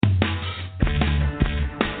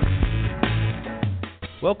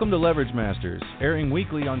Welcome to Leverage Masters, airing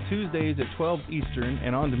weekly on Tuesdays at 12 Eastern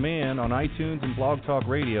and on demand on iTunes and Blog Talk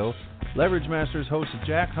Radio. Leverage Masters hosts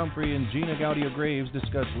Jack Humphrey and Gina Gaudio-Graves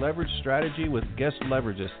discuss leverage strategy with guest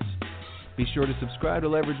leveragists. Be sure to subscribe to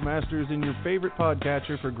Leverage Masters in your favorite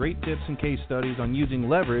podcatcher for great tips and case studies on using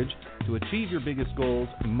leverage to achieve your biggest goals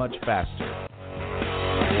much faster.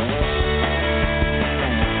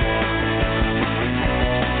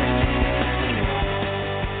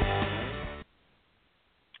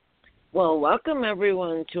 Well, welcome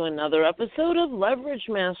everyone to another episode of Leverage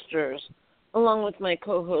Masters. Along with my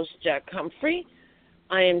co-host Jack Humphrey,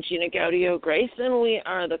 I am Gina Gaudio-Graves, and we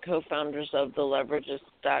are the co-founders of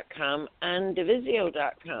TheLeveragists.com and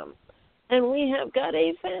Divisio.com. And we have got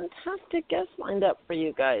a fantastic guest lined up for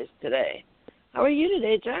you guys today. How are you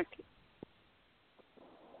today, Jack?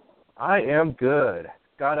 I am good.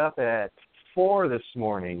 Got up at 4 this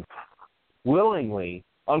morning, willingly,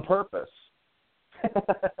 on purpose.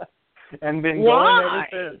 And been going ever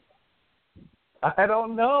since. I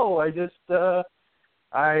don't know. I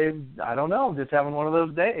don't know. I'm just having one of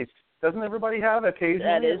those days. Doesn't everybody have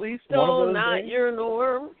occasionally at least one of those days? That is not your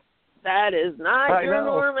norm. That is not your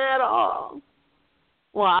norm at all.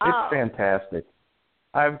 Wow. It's fantastic.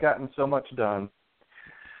 I've gotten so much done.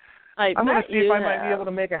 I'm going to see if I might be able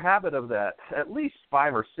to make a habit of that. At least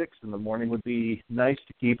 5 or 6 in the morning would be nice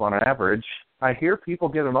to keep on average. I hear people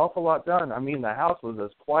get an awful lot done. I mean, the house was as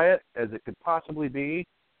quiet as it could possibly be.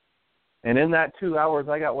 And in that 2 hours,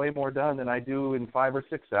 I got way more done than I do in 5 or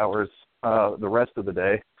 6 hours the rest of the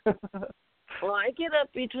day. Well, I get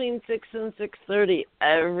up between 6 and 6:30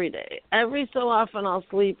 every day. Every so often I'll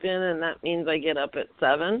sleep in, and that means I get up at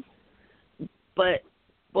 7. But,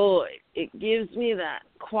 boy, it gives me that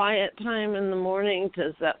quiet time in the morning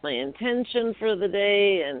to set my intention for the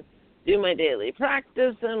day and do my daily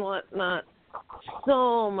practice and whatnot.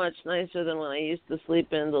 So much nicer than when I used to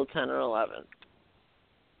sleep in until 10 or 11.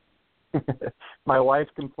 My wife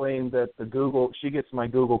complained that she gets my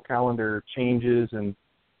Google Calendar changes and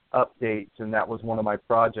updates, and that was one of my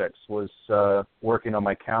projects, was working on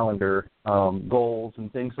my calendar goals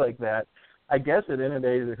and things like that. I guess it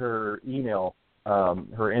inundated her email,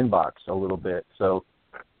 her inbox a little bit. So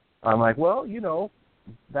I'm like, well,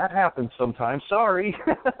 that happens sometimes. Sorry.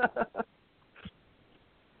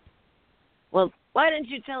 Well, why don't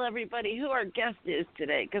you tell everybody who our guest is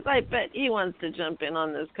today? Because I bet he wants to jump in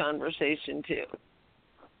on this conversation, too.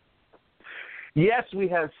 Yes, we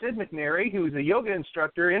have Sid McNairy, who's a yoga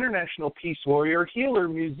instructor, international peace warrior, healer,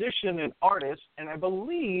 musician, and artist. And I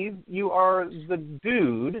believe you are the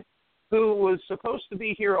dude who was supposed to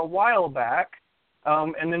be here a while back,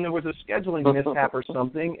 and then there was a scheduling mishap or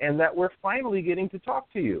something, and that we're finally getting to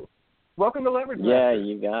talk to you. Welcome to Leverage Masters. Yeah,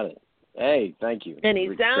 you got it. Hey, thank you. And he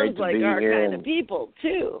sounds like our kind of people,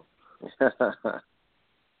 too.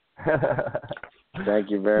 Thank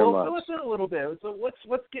you very much. Well, fill us in a little bit. So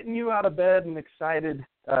what's getting you out of bed and excited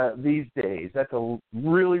these days? That's a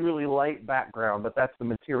really, really light background, but that's the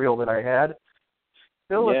material that I had.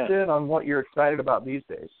 Fill us in on what you're excited about these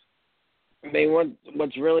days. I mean,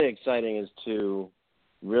 what's really exciting is to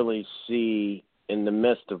really see, in the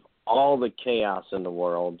midst of all the chaos in the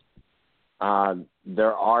world,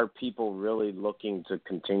 there are people really looking to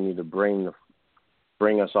continue to bring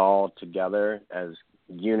us all together as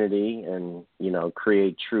unity and,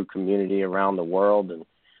 create true community around the world. And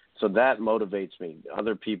so that motivates me.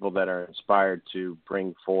 Other people that are inspired to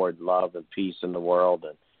bring forward love and peace in the world.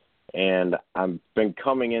 And I've been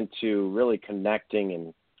coming into really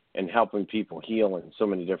connecting and helping people heal in so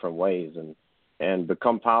many different ways and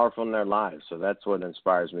become powerful in their lives. So that's what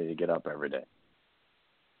inspires me to get up every day.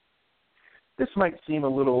 This might seem a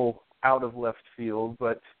little out of left field,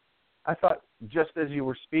 but I thought just as you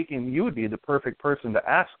were speaking, you would be the perfect person to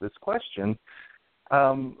ask this question.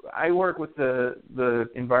 I work with the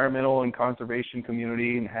environmental and conservation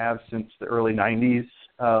community and have since the early 90s.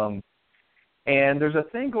 And there's a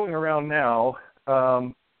thing going around now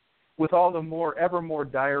with all the ever more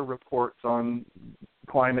dire reports on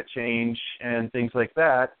climate change and things like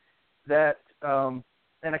that,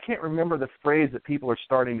 and I can't remember the phrase that people are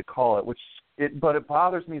starting to call it, but it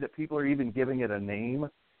bothers me that people are even giving it a name.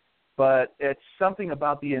 But it's something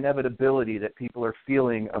about the inevitability that people are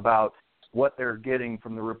feeling about what they're getting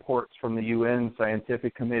from the reports from the UN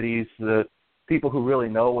scientific committees, the people who really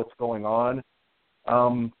know what's going on,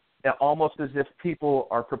 almost as if people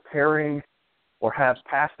are preparing or have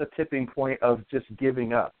passed the tipping point of just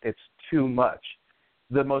giving up. It's too much.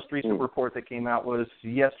 The most recent report that came out was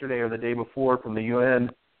yesterday or the day before from the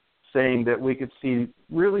UN, saying that we could see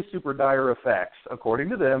really super dire effects, according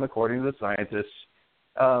to them, according to the scientists,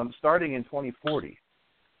 starting in 2040.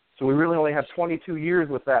 So we really only have 22 years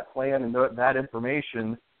with that plan and that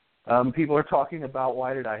information. People are talking about,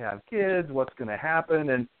 why did I have kids? What's going to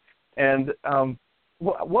happen? And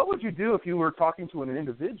what would you do if you were talking to an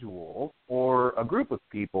individual or a group of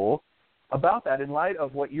people about that in light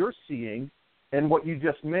of what you're seeing and what you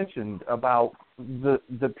just mentioned about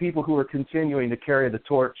the people who are continuing to carry the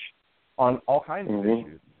torch on all kinds of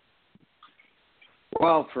issues?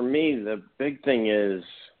 Well, for me, the big thing is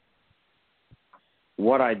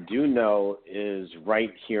what I do know is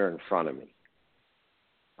right here in front of me.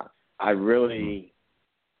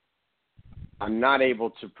 I'm not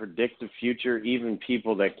able to predict the future. Even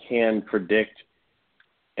people that can predict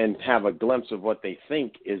and have a glimpse of what they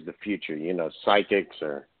think is the future, psychics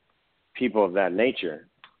or people of that nature,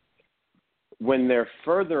 when they're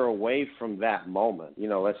further away from that moment,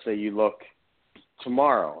 let's say you look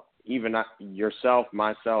tomorrow, even yourself,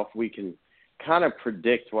 myself, we can kind of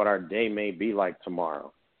predict what our day may be like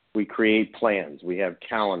tomorrow. We create plans. We have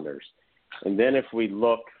calendars. And then if we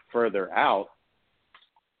look further out,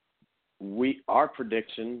 our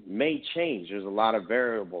prediction may change. There's a lot of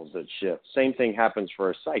variables that shift. Same thing happens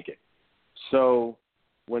for a psychic. So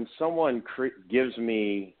when someone gives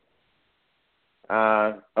me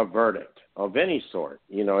a verdict of any sort,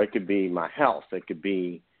 it could be my health, it could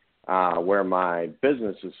be where my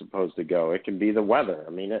business is supposed to go, it can be the weather.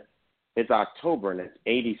 I mean, it's October and it's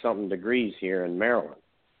 80-something degrees here in Maryland.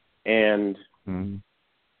 And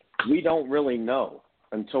we don't really know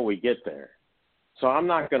until we get there. So I'm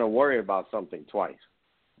not going to worry about something twice.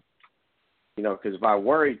 Because if I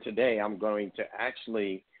worry today, I'm going to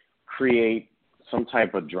actually create some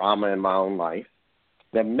type of drama in my own life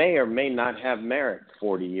that may or may not have merit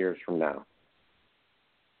 40 years from now.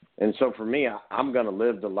 And so for me, I'm going to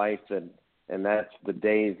live the life and that's the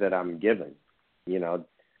days that I'm given.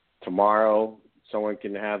 Tomorrow someone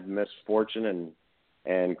can have misfortune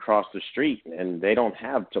and cross the street, and they don't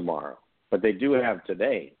have tomorrow, but they do have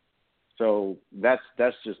today. So that's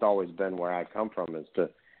just always been where I come from, is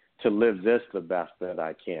to live this the best that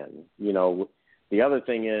I can. The other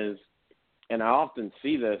thing is, and I often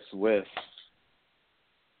see this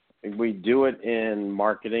we do it in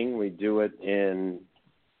marketing, we do it in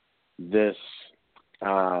this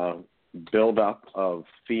buildup of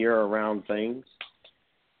fear around things.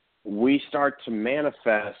 We start to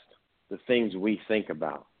manifest the things we think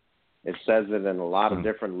about. It says it in a lot of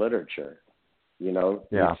different literature. He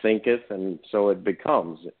thinketh, and so it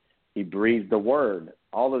becomes. He breathed the word,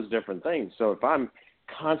 all those different things. So if I'm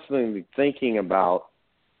constantly thinking about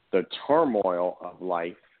the turmoil of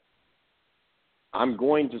life, I'm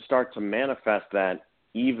going to start to manifest that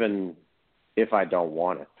even if I don't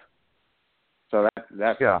want it. So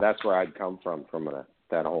that's where I'd come from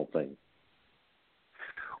that whole thing.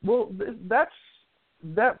 Well, that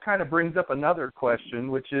kind of brings up another question,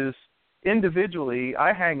 which is, individually,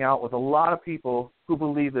 I hang out with a lot of people who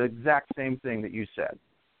believe the exact same thing that you said,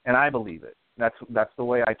 and I believe it. That's the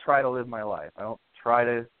way I try to live my life. I don't try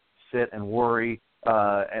to sit and worry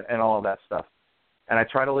and all of that stuff. And I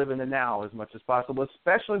try to live in the now as much as possible,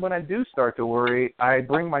 especially when I do start to worry. I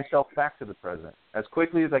bring myself back to the present as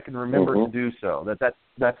quickly as I can remember to do so.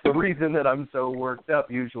 That's the reason that I'm so worked up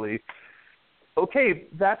usually. Okay,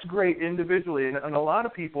 that's great individually, and a lot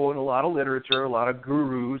of people in a lot of literature, a lot of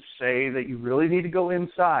gurus say that you really need to go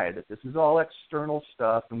inside, that this is all external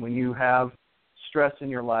stuff, and when you have stress in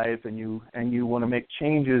your life and you want to make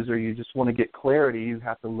changes or you just want to get clarity, you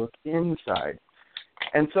have to look inside.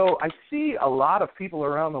 And so I see a lot of people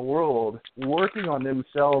around the world working on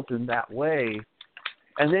themselves in that way,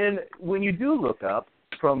 and then when you do look up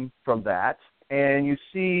from that and you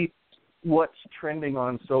see what's trending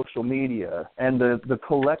on social media and the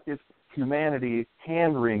collective humanity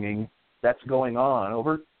hand-wringing that's going on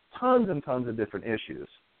over tons and tons of different issues.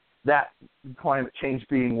 That climate change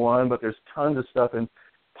being one, but there's tons of stuff in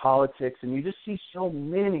politics, and you just see so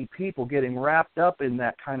many people getting wrapped up in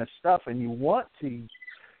that kind of stuff, and you want to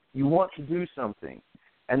do something.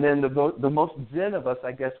 And then the most zen of us,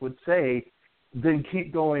 I guess, would say, then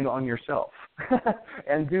keep going on yourself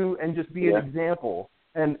and just be an example.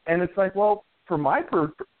 And it's like, well, for my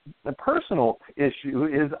personal issue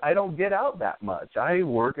is I don't get out that much. I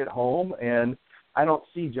work at home, and I don't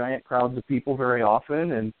see giant crowds of people very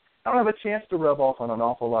often, and I don't have a chance to rub off on an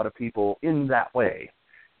awful lot of people in that way.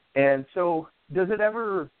 And so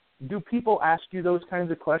do people ask you those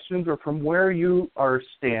kinds of questions, or from where you are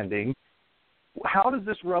standing, how does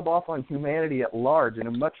this rub off on humanity at large in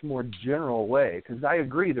a much more general way? Because I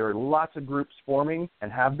agree, there are lots of groups forming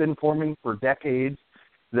and have been forming for decades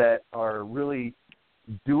that are really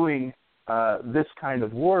doing this kind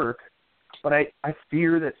of work, but I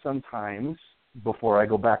fear that sometimes before I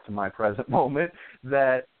go back to my present moment,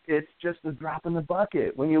 that it's just a drop in the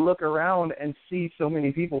bucket when you look around and see so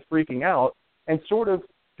many people freaking out and sort of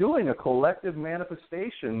doing a collective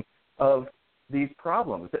manifestation of these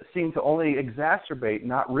problems that seem to only exacerbate,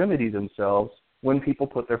 not remedy themselves when people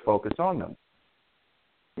put their focus on them.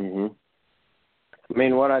 Mm-hmm. I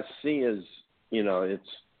mean, what I see is, it's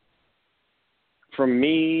from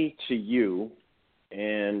me to you,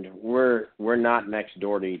 and we're not next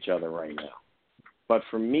door to each other right now. But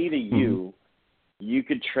from me to you, you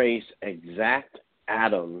could trace exact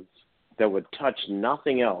atoms that would touch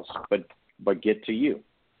nothing else but get to you.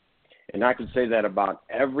 And I can say that about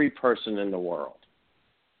every person in the world,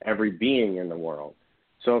 every being in the world.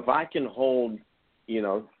 So if I can hold,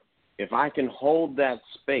 that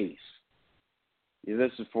space,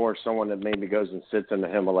 this is for someone that maybe goes and sits in the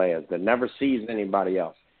Himalayas that never sees anybody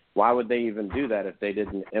else. Why would they even do that if they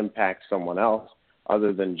didn't impact someone else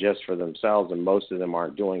other than just for themselves? And most of them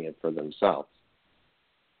aren't doing it for themselves.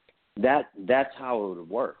 That's how it would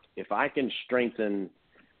work. If I can strengthen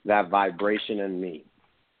that vibration in me,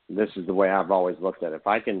 this is the way I've always looked at it. If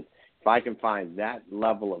I can find that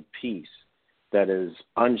level of peace that is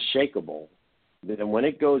unshakable, then when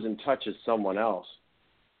it goes and touches someone else,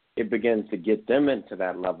 it begins to get them into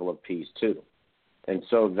that level of peace too. And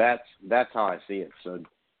so that's how I see it. So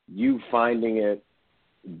you finding it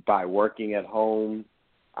by working at home,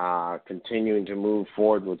 continuing to move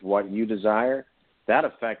forward with what you desire, that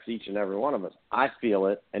affects each and every one of us. I feel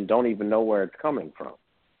it and don't even know where it's coming from.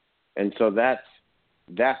 And so that's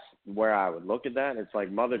where I would look at that. It's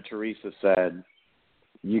like Mother Teresa said,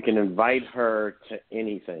 you can invite her to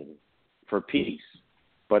anything for peace.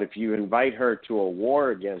 But if you invite her to a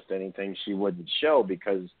war against anything, she wouldn't show,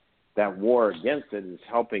 because that war against it is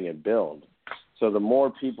helping it build. So the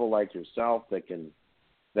more people like yourself that can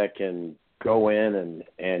go in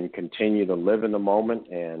and continue to live in the moment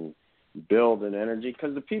and build an energy,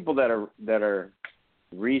 because the people that are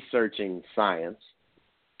researching science,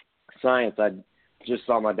 I just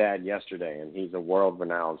saw my dad yesterday, and he's a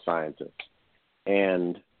world-renowned scientist.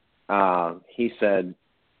 And he said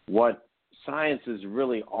what science has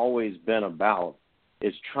really always been about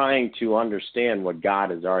is trying to understand what God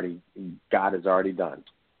has already done.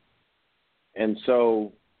 And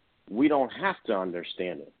so we don't have to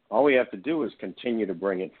understand it. All we have to do is continue to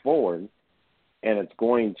bring it forward, and it's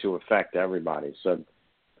going to affect everybody. So,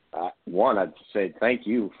 one, I'd say thank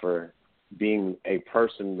you for being a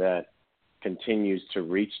person that continues to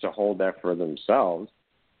reach to hold that for themselves,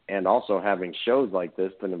 and also having shows like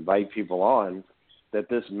this that invite people on, that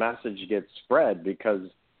this message gets spread, because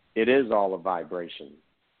it is all a vibration.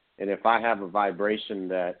 And if I have a vibration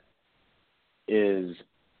that is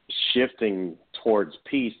shifting towards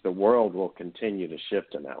peace, the world will continue to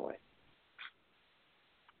shift in that way.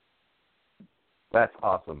 That's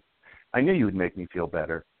awesome. I knew you would make me feel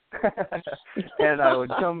better. And I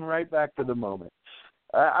would come right back to the moment.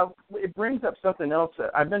 It brings up something else.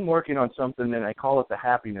 I've been working on something, and I call it the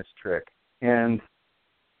happiness trick. And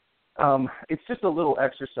it's just a little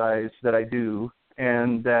exercise that I do,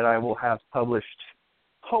 and that I will have published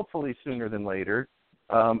hopefully sooner than later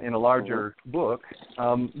in a larger book.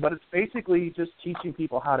 But it's basically just teaching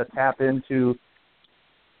people how to tap into,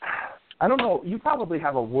 I don't know, you probably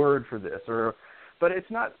have a word for this, but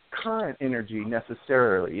it's not current energy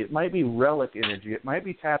necessarily. It might be relic energy. It might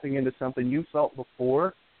be tapping into something you felt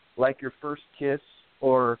before, like your first kiss,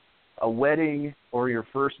 or a wedding, or your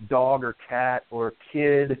first dog or cat or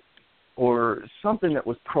kid, or something that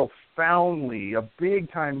was profoundly a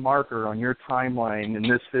big-time marker on your timeline in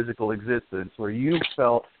this physical existence, where you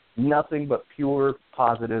felt nothing but pure,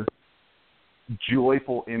 positive,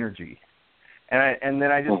 joyful energy. And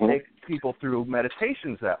then I just take people through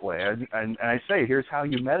meditations that way. And I say, here's how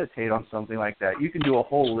you meditate on something like that. You can do a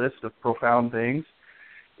whole list of profound things.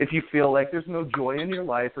 If you feel like there's no joy in your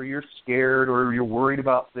life, or you're scared, or you're worried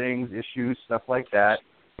about things, issues, stuff like that,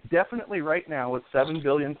 definitely right now, with 7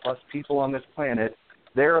 billion plus people on this planet,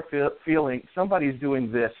 they're feeling somebody's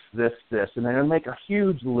doing this, and they're going to make a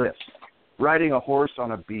huge list. Riding a horse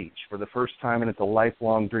on a beach for the first time, and it's a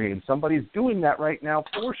lifelong dream. Somebody's doing that right now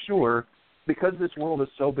for sure, because this world is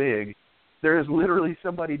so big. There is literally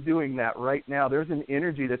somebody doing that right now. There's an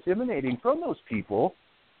energy that's emanating from those people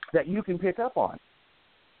that you can pick up on.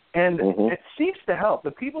 And it seems to help. The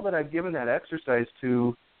people that I've given that exercise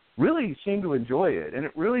to really seem to enjoy it, and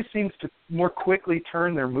it really seems to more quickly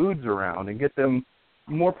turn their moods around and get them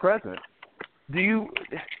more present.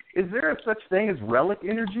 Is there such thing as relic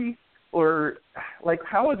energy? Or, like,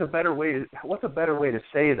 what's a better way to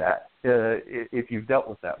say that, if you've dealt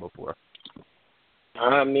with that before?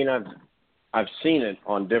 I mean, I've seen it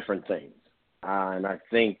on different things. and I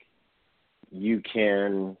think you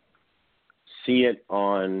can see it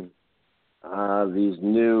on these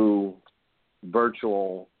new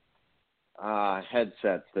virtual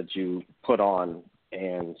headsets that you put on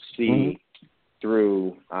and see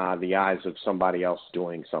through the eyes of somebody else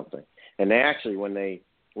doing something. And they actually, when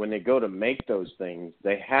they go to make those things,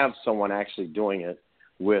 they have someone actually doing it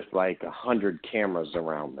with like 100 cameras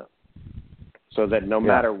around them, so that no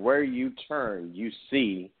matter where you turn, you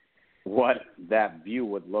see what that view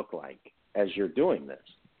would look like as you're doing this.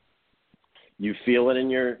 You feel it in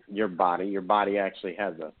your body. Your body actually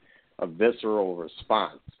has a visceral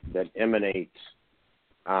response that emanates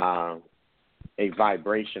a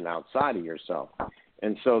vibration outside of yourself.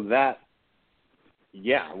 And so that,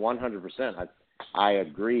 100%. I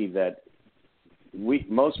agree that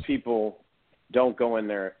most people don't go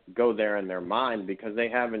there in their mind because they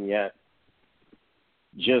haven't yet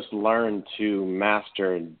just learned to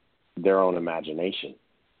master their own imagination.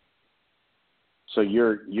 So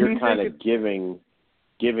you're kind of giving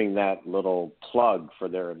that little plug for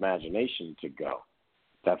their imagination to go,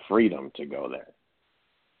 that freedom to go there.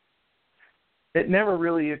 It never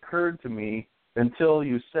really occurred to me until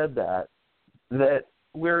you said that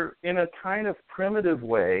we're in a kind of primitive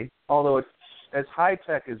way, although it's as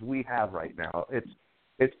high-tech as we have right now,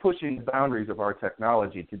 it's pushing the boundaries of our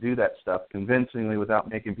technology to do that stuff convincingly without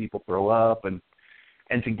making people throw up and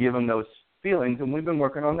to give them those feelings. And we've been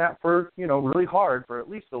working on that for, really hard for at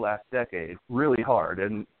least the last decade, really hard.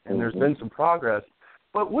 And there's been some progress.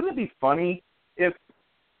 But wouldn't it be funny if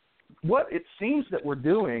what it seems that we're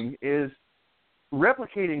doing is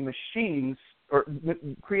replicating machines or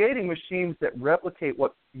creating machines that replicate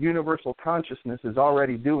what universal consciousness is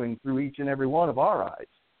already doing through each and every one of our eyes.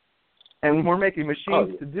 And we're making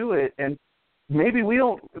machines to do it, and maybe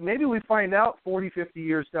we find out 40, 50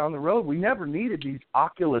 years down the road we never needed these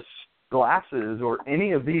Oculus glasses or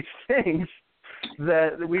any of these things,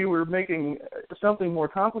 that we were making something more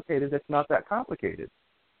complicated that's not that complicated.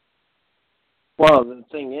 Well, the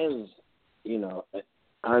thing is,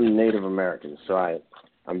 I'm Native American, so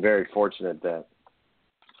I'm very fortunate that,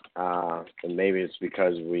 and maybe it's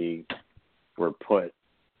because we were put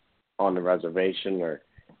on the reservation, or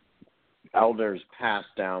elders passed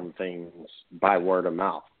down things by word of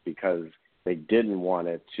mouth because they didn't want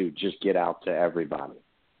it to just get out to everybody.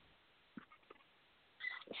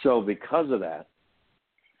 So because of that,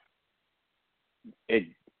 it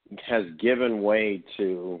has given way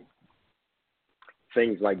to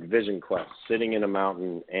things like Vision Quest, sitting in a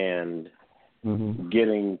mountain and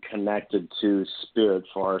getting connected to spirit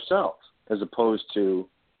for ourselves, as opposed to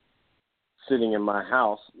sitting in my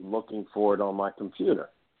house looking for it on my computer.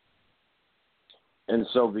 And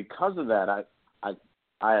so because of that,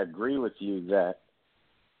 I agree with you that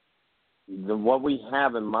what we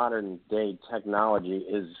have in modern day technology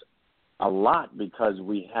is a lot because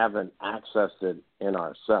we haven't accessed it in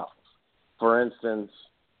ourselves. For instance,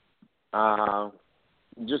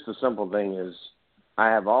 just a simple thing is I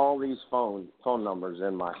have all these phone numbers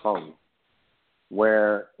in my phone,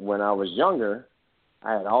 where when I was younger,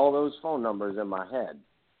 I had all those phone numbers in my head.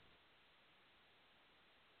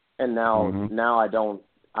 And now I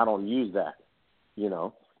don't use that,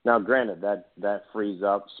 Now, granted, that frees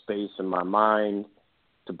up space in my mind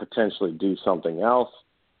to potentially do something else.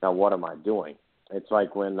 Now, what am I doing? It's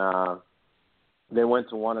like when they went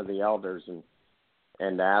to one of the elders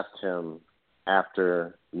and asked him,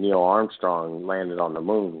 after Neil Armstrong landed on the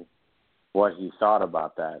moon, what he thought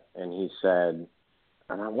about that. And he said,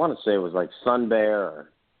 and I want to say it was like Sun Bear,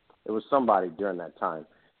 or it was somebody during that time.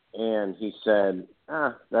 And he said,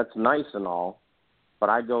 that's nice and all, but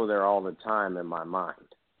I go there all the time in my mind.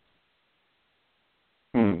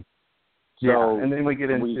 So and then we get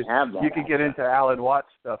into you could get into Alan Watts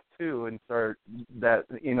stuff too, and start that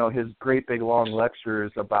his great big long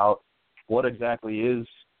lectures about what exactly is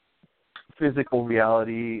physical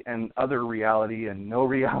reality and other reality and no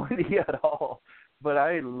reality at all. But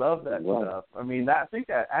I love that stuff. I mean, I think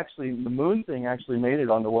that actually the moon thing actually made it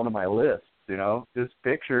onto one of my lists. Just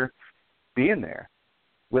picture being there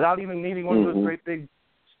without even needing one of those great big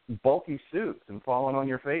bulky suits and falling on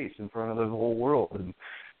your face in front of the whole world, and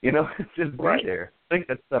just be there. I think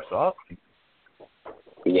that stuff's awesome.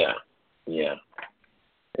 Yeah.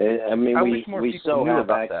 I mean, we so have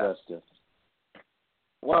access to.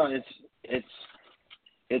 Well,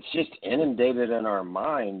 it's just inundated in our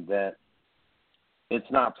mind that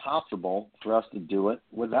it's not possible for us to do it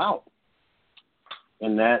without,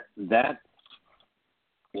 and that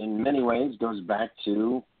in many ways goes back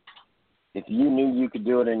to, if you knew you could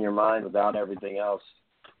do it in your mind without everything else,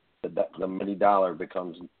 the $1 million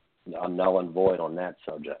becomes a null and void on that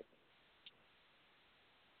subject.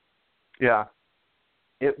 Yeah.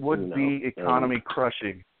 It would be economy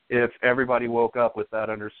crushing if everybody woke up with that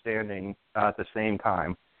understanding at the same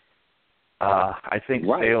time. I think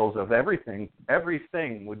sales of everything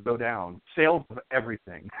would go down. Sales of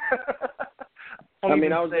everything. I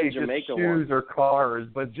was in Jamaica just shoes or cars,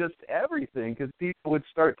 but just everything, because people would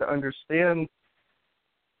start to understand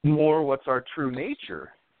more what's our true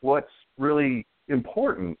nature, what's really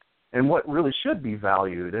important, and what really should be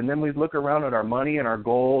valued. And then we'd look around at our money and our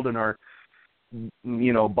gold and our,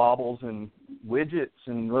 baubles and widgets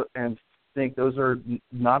and think those are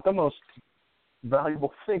not the most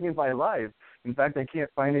valuable thing in my life. In fact, I can't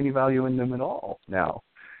find any value in them at all now.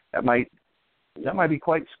 That might be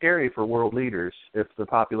quite scary for world leaders if the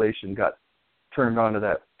population got turned onto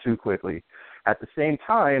that too quickly. At the same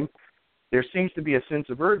time, there seems to be a sense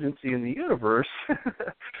of urgency in the universe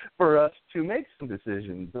for us to make some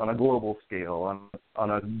decisions on a global scale, on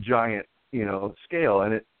a giant, scale.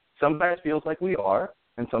 And it sometimes feels like we are,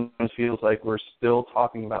 and sometimes feels like we're still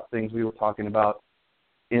talking about things we were talking about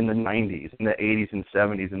in the 90s, in the 80s and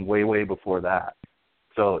 70s, and way, way before that.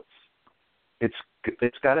 So it's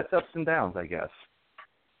got its ups and downs, I guess.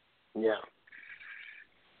 Yeah.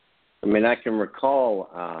 I can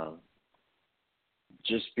recall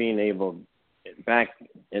just being able, back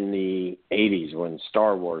in the 80s when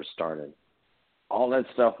Star Wars started, all that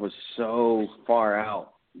stuff was so far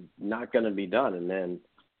out, not going to be done. And then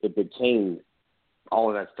it became, all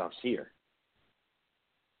of that stuff's here.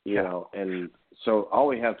 And so all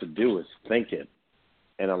we have to do is think it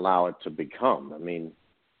and allow it to become.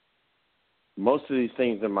 Most of these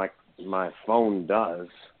things that my phone does,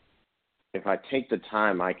 if I take the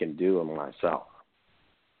time, I can do them myself.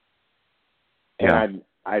 And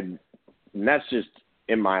and that's just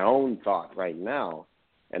in my own thought right now.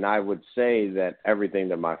 And I would say that everything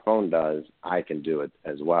that my phone does, I can do it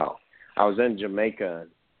as well. I was in Jamaica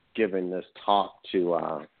giving this talk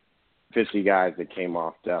to 50 guys that came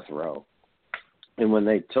off death row. And when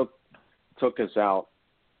they took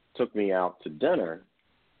me out to dinner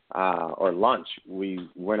or lunch, we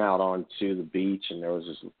went out onto the beach, and there was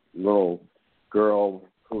this little girl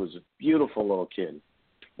who was a beautiful little kid,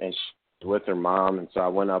 and she was with her mom. And so I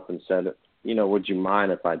went up and said, would you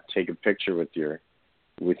mind if I take a picture with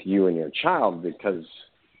you and your child, because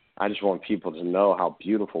I just want people to know how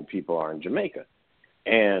beautiful people are in Jamaica.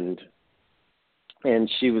 And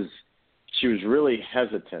she was really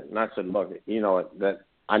hesitant. And I said, look, that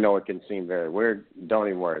I know it can seem very weird. Don't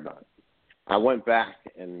even worry about it. I went back,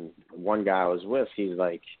 and one guy I was with, he's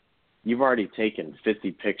like, you've already taken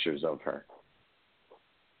 50 pictures of her.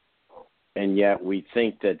 And yet we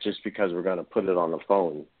think that just because we're going to put it on the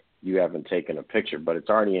phone, you haven't taken a picture, but it's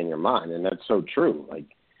already in your mind. And that's so true. Like,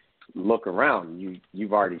 look around.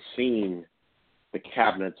 You've already seen the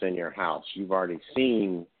cabinets in your house. You've already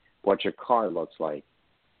seen what your car looks like.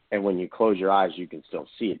 And when you close your eyes, you can still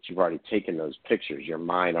see it. You've already taken those pictures. Your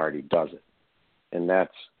mind already does it. And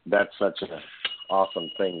that's such an awesome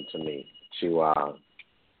thing to me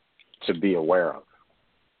to be aware of.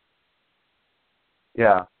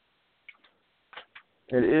 Yeah.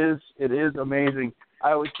 It is amazing.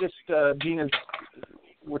 I was just, Gina,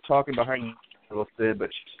 we're talking behind you a little bit, but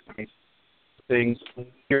things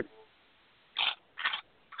here.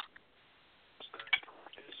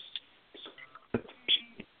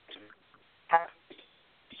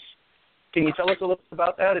 Can you tell us a little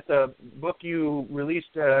about that? It's a book you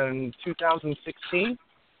released in 2016?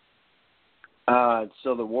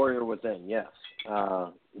 So The Warrior Within, yes.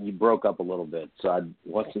 You broke up a little bit, so I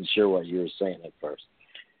wasn't sure what you were saying at first.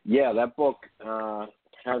 Yeah, that book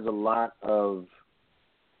has a lot of,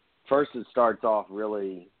 first it starts off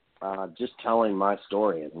really just telling my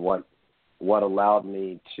story and what allowed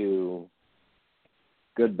me to,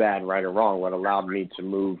 good, bad, right, or wrong, what allowed me to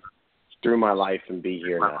move through my life and be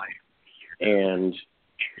here now. And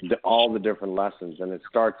all the different lessons. And it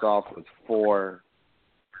starts off with four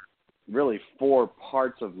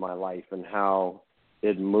parts of my life and how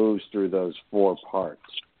it moves through those 4 parts.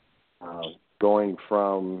 Going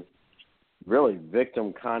from really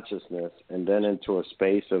victim consciousness and then into a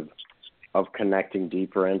space of connecting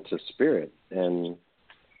deeper into spirit. And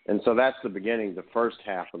so that's the beginning, the first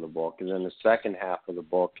half of the book. And then the second half of the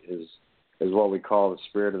book is what we call the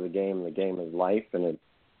spirit of the game, and the game is life. And it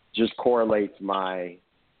just correlates my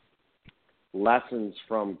lessons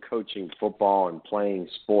from coaching football and playing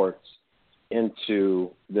sports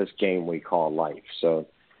into this game we call life. So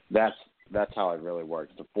that's how it really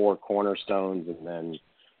works. The 4 cornerstones, and then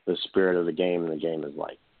the spirit of the game, and the game is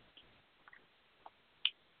life.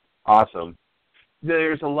 Awesome.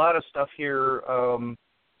 There's a lot of stuff here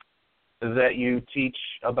that you teach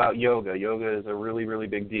about yoga. Yoga is a really, really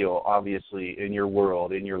big deal, obviously, in your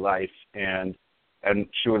world, in your life, and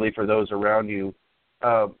surely for those around you.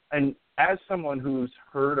 And as someone who's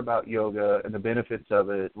heard about yoga and the benefits of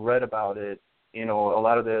it, read about it, a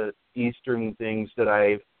lot of the Eastern things that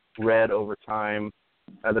I've read over time,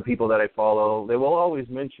 the people that I follow, they will always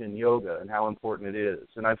mention yoga and how important it is.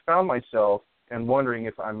 And I've found myself and wondering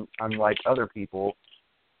if I'm like other people,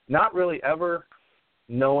 not really ever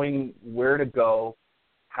knowing where to go,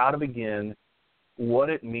 how to begin, what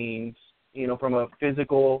it means, from a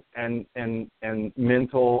physical and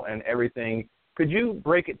mental and everything. Could you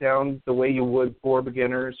break it down the way you would for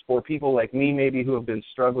beginners, for people like me maybe who have been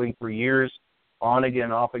struggling for years, on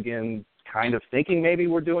again, off again, kind of thinking maybe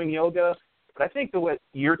we're doing yoga? But I think the way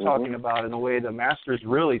you're talking about and the way the masters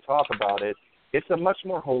really talk about it, it's a much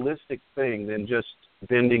more holistic thing than just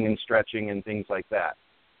bending and stretching and things like that.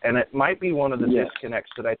 And it might be one of the disconnects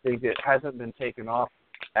that I think it hasn't been taken off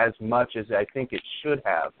as much as I think it should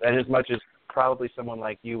have, and as much as probably someone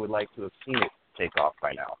like you would like to have seen it take off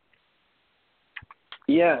by now.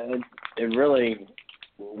 Yeah, it really,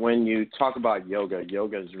 when you talk about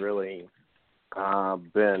yoga's really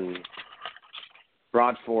been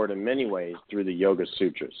brought forward in many ways through the Yoga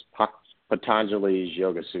Sutras, Patanjali's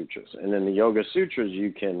Yoga Sutras. And in the Yoga Sutras,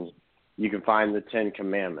 you can find the 10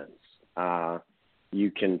 Commandments. You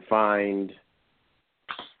can find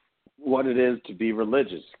what it is to be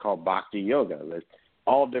religious, called Bhakti Yoga. There's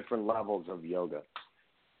all different levels of yoga.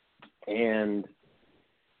 And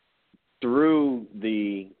through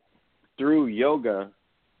yoga,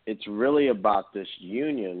 it's really about this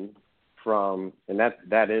union from, and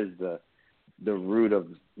that is the root of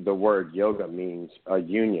the word yoga, means a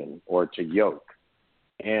union or to yoke.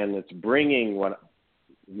 And it's bringing what,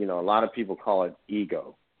 a lot of people call it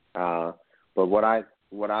ego. But what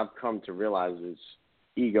I've come to realize is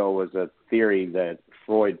ego was a theory that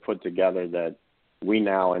Freud put together that we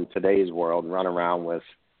now in today's world run around with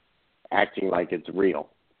acting like it's real,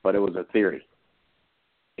 but it was a theory.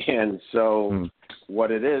 And so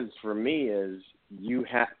what it is for me is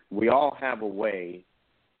we all have a way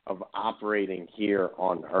of operating here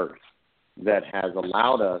on earth that has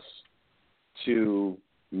allowed us to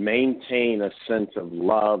maintain a sense of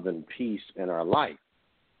love and peace in our life,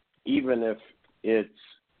 even if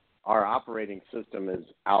our operating system is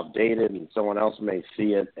outdated and someone else may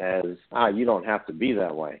see it as, you don't have to be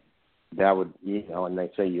that way. That would, and they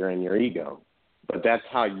say you're in your ego. But that's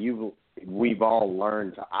how we've all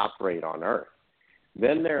learned to operate on earth.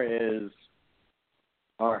 Then there is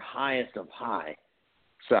our highest of high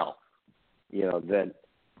self, that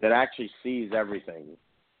actually sees everything,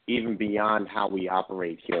 even beyond how we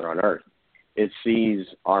operate here on earth. It sees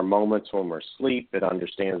our moments when we're asleep. It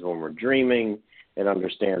understands when we're dreaming. It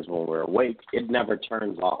understands when we're awake. It never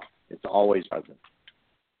turns off. It's always present.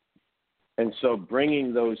 And so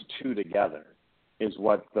bringing those two together is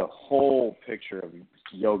what the whole picture of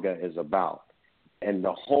yoga is about. And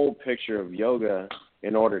the whole picture of yoga,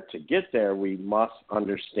 in order to get there, we must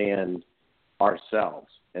understand ourselves.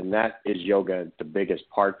 And that is yoga, the biggest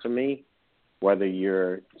part to me. Whether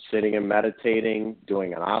you're sitting and meditating,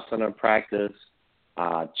 doing an asana practice,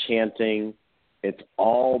 chanting, it's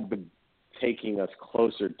all taking us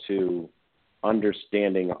closer to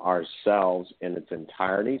understanding ourselves in its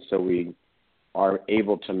entirety, so we are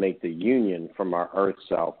able to make the union from our earth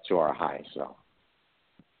self to our high self.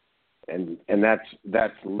 And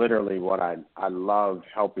that's literally what I love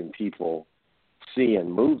helping people see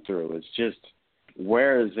and move through. It's just,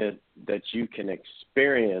 where is it that you can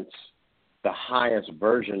experience the highest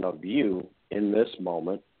version of you in this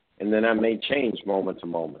moment, and then that may change moment to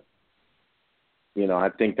moment. I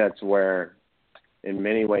think that's where, in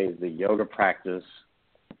many ways, the yoga practice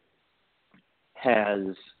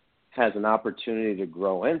has an opportunity to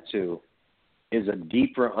grow into, is a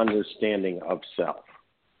deeper understanding of self.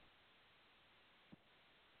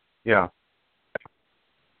 Yeah.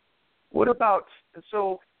 What about,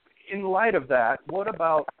 so in light of that, what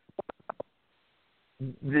about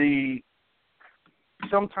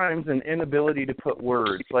sometimes an inability to put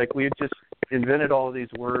words? Like, we've just invented all of these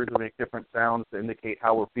words that make different sounds to indicate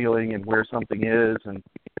how we're feeling and where something is and,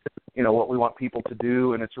 what we want people to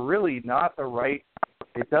do. And it's really not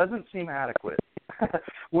it doesn't seem adequate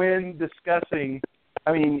when discussing.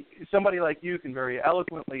 I mean, somebody like you can very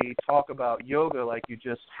eloquently talk about yoga like you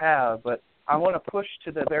just have, but I want to push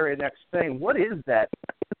to the very next thing. What is that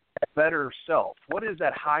better self? What is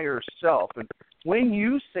that higher self? And when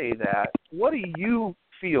you say that, what do you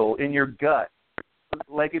feel in your gut?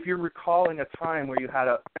 Like, if you're recalling a time where you had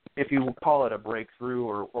if you would call it a breakthrough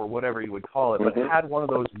or whatever you would call it, but had one of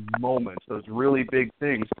those moments, those really big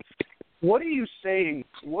things, what are you saying?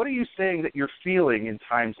 What are you saying that you're feeling in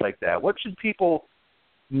times like that? What should people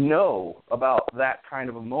know about that kind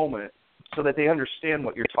of a moment so that they understand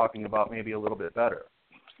what you're talking about maybe a little bit better?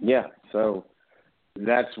 Yeah, so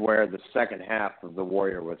that's where the second half of the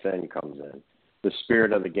warrior within comes in. The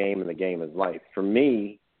spirit of the game, and the game is life. For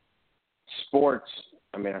me, sports,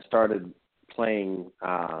 I started playing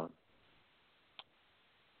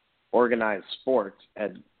organized sports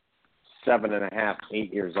at 7.5,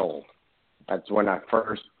 8 years old. That's when I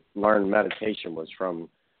first learned meditation, was from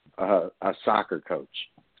a soccer coach.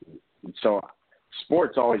 So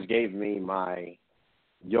sports always gave me my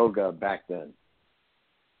yoga back then.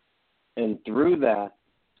 And through that,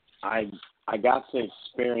 I got to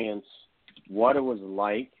experience what it was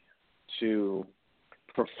like to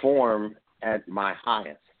perform at my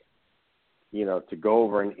highest. To go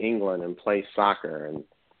over in England and play soccer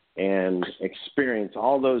and experience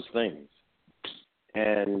all those things,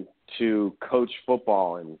 and to coach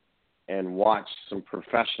football and watch some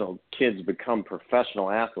professional kids become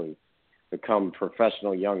professional athletes, become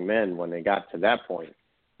professional young men when they got to that point.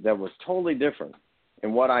 That was totally different.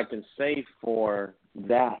 And what I can say for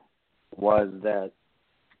that was that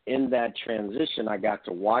in that transition, I got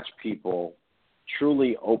to watch people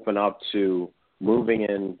truly open up to moving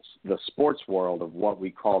in the sports world of what we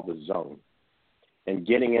call the zone, and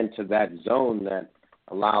getting into that zone that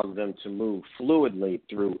allows them to move fluidly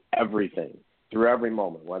through everything, through every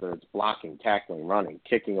moment, whether it's blocking, tackling, running,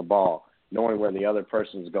 kicking a ball, knowing where the other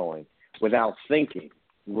person's going without thinking.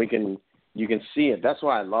 You can see it. That's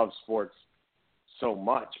why I love sports so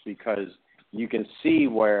much, because you can see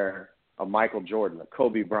where a Michael Jordan, a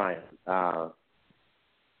Kobe Bryant,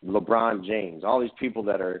 LeBron James, all these people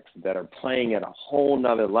that are playing at a whole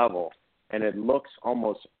nother level, and it looks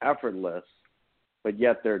almost effortless, but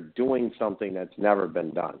yet they're doing something that's never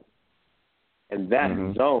been done. And that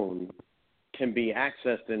zone can be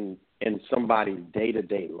accessed in somebody's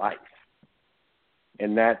day-to-day life.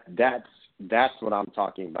 And that's what I'm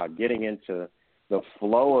talking about, getting into the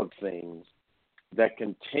flow of things that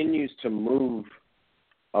continues to move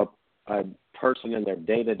a person in their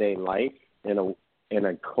day-to-day life in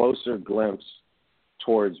a closer glimpse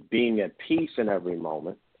towards being at peace in every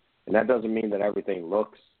moment. And that doesn't mean that everything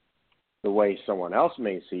looks the way someone else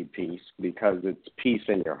may see peace, because it's peace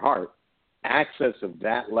in your heart. Access of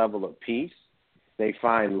that level of peace, they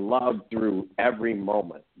find love through every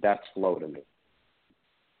moment. That's flow to me.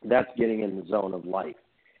 That's getting in the zone of life.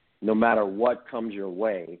 No matter what comes your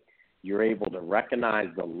way, you're able to recognize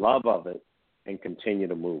the love of it and continue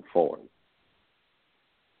to move forward.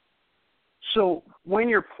 So when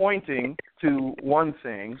you're pointing to one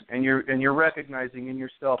thing and you're recognizing in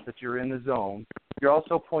yourself that you're in the zone, you're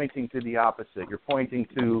also pointing to the opposite. You're pointing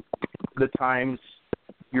to the times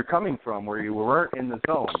you're coming from where you weren't in the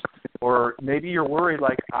zone. Or maybe you're worried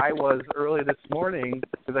like I was early this morning,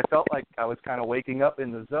 because I felt like I was kind of waking up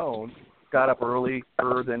in the zone, got up earlier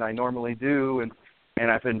than I normally do, and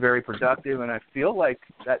I've been very productive, and I feel like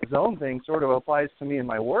that zone thing sort of applies to me in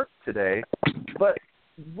my work today. But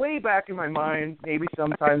way back in my mind, maybe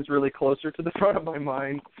sometimes really closer to the front of my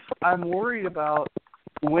mind, I'm worried about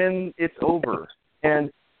when it's over.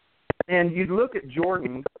 And you look at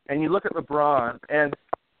Jordan and you look at LeBron, and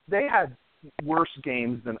they had worse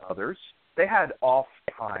games than others. They had off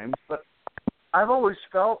times, but I've always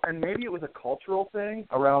felt, and maybe it was a cultural thing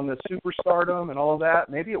around the superstardom and all of that,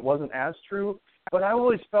 maybe it wasn't as true, but I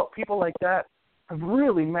always felt people like that have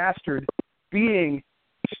really mastered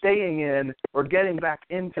staying in or getting back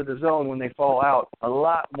into the zone when they fall out a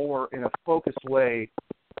lot more in a focused way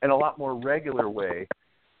and a lot more regular way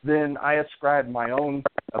than I ascribe my own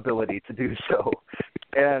ability to do so.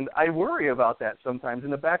 And I worry about that sometimes. In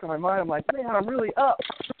the back of my mind, I'm like, man, I'm really up.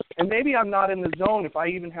 And maybe I'm not in the zone if I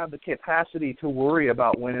even have the capacity to worry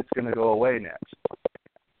about when it's going to go away next.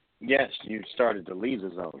 Yes, you started to leave the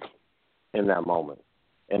zone in that moment.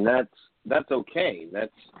 And that's okay.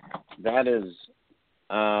 That is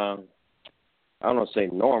I don't want to say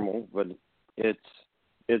normal, but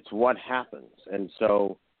it's what happens. And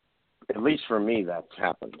so, at least for me, that's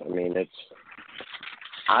happened. I mean,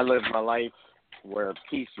 I live my life where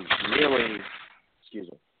peace is really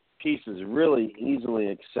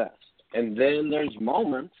easily accessed. And then there's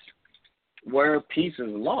moments where peace is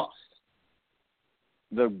lost.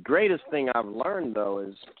 The greatest thing I've learned,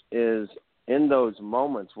 though, is in those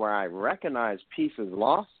moments where I recognize peace is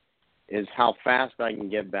lost, is how fast I can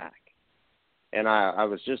get back. And I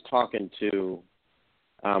was just talking to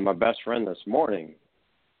my best friend this morning,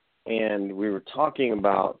 and we were talking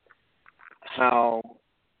about how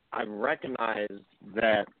I recognized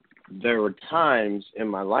that there were times in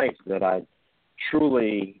my life that I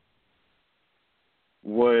truly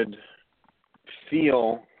would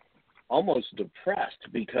feel almost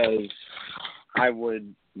depressed because I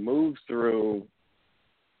would move through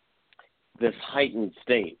this heightened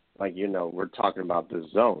state, like, we're talking about this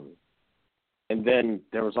zone. And then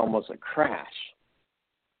there was almost a crash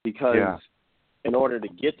because in order to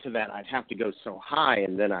get to that, I'd have to go so high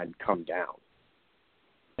and then I'd come down.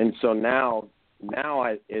 And so now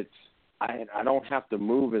I don't have to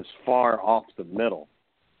move as far off the middle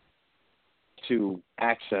to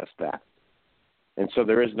access that. And so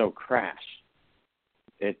there is no crash.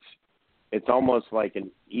 It's almost like an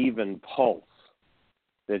even pulse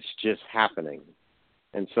that's just happening.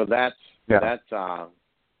 And so that's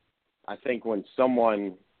I think when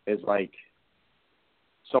someone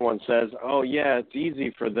says, oh yeah, it's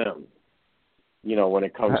easy for them, when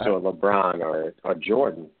it comes to a LeBron or a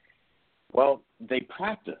Jordan. Well, they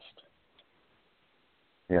practiced.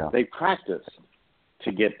 Yeah. They practiced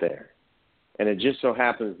to get there. And it just so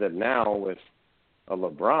happens that now with a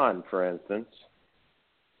LeBron, for instance,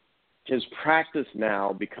 his practice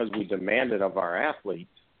now, because we demand it of our athletes,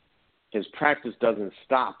 his practice doesn't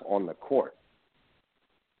stop on the court.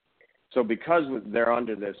 So because they're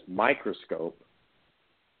under this microscope,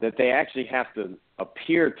 that they actually have to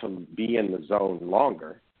appear to be in the zone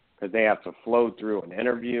longer because they have to flow through an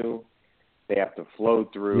interview. They have to flow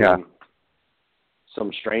through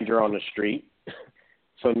some stranger on the street.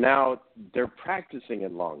 So now they're practicing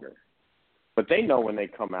it longer. But they know when they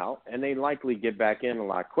come out, and they likely get back in a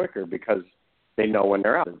lot quicker because they know when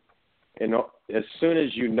they're out. And as soon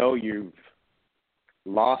as you know you've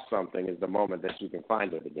lost something is the moment that you can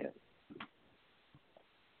find it again.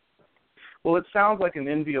 Well, it sounds like an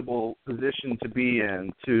enviable position to be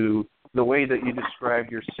in, to the way that you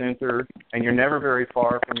describe your center, and you're never very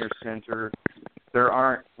far from your center. There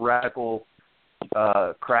aren't radical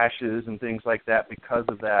crashes and things like that because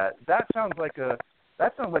of that. That sounds like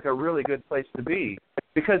a really good place to be,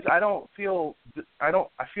 because I feel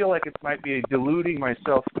like it might be deluding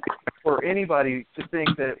myself for anybody to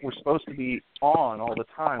think that we're supposed to be on all the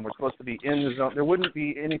time. We're supposed to be in the zone. There wouldn't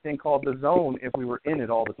be anything called the zone if we were in it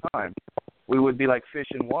all the time. We would be like fish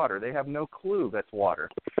in water. They have no clue that's water,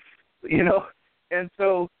 And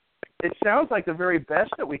so it sounds like the very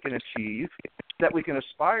best that we can achieve, that we can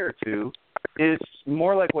aspire to, is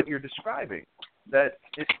more like what you're describing. That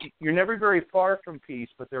you're never very far from peace,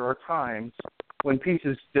 but there are times when peace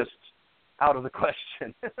is just out of the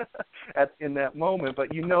question in that moment.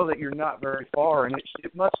 But you know that you're not very far, and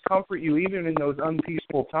it must comfort you even in those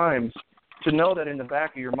unpeaceful times to know that in the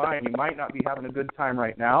back of your mind you might not be having a good time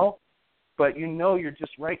right now, but you're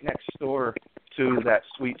just right next door to that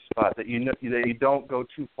sweet spot that that you don't go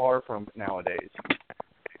too far from nowadays.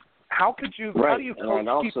 How do you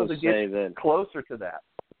coach people to get closer to that?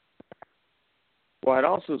 Well, I'd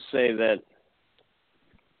also say that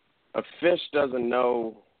a fish doesn't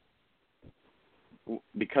know,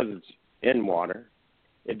 because it's in water,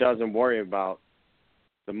 it doesn't worry about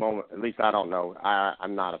the moment. At least I don't know.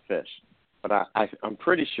 I'm not a fish. But I'm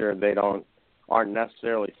pretty sure they aren't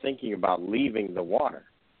necessarily thinking about leaving the water.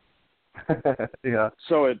 Yeah.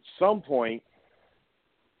 So at some point,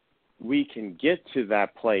 we can get to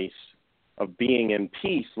that place of being in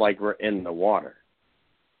peace like we're in the water.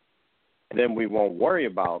 And then we won't worry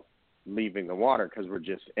about leaving the water because we're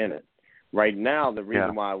just in it. Right now, the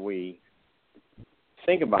reason why we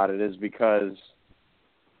think about it is because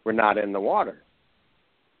we're not in the water.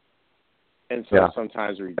 And so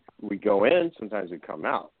sometimes we go in, sometimes we come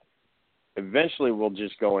out. Eventually, we'll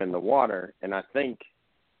just go in the water. And I think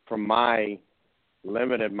from my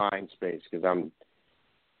limited mind space, because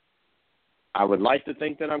I would like to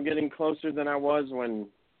think that I'm getting closer than I was when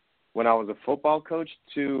I was a football coach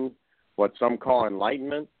to what some call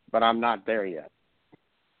enlightenment, but I'm not there yet.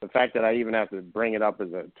 The fact that I even have to bring it up as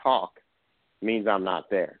a talk means I'm not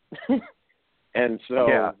there. And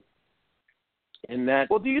so, in that,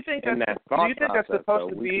 do you think that's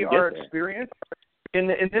supposed to be our experience in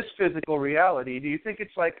this physical reality? Do you think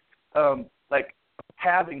it's like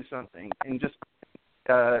having something and just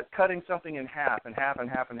cutting something in half and half and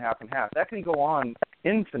half and half and half? That can go on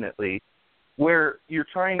infinitely, where you're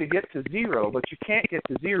trying to get to zero, but you can't get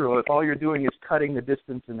to zero if all you're doing is cutting the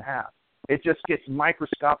distance in half. It just gets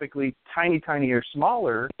microscopically tiny or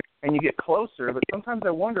smaller, and you get closer. But sometimes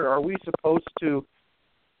I wonder, are we supposed to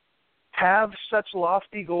have such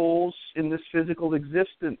lofty goals in this physical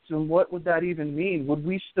existence, and what would that even mean? Would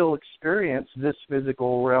we still experience this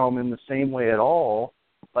physical realm in the same way at all,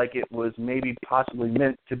 like it was maybe possibly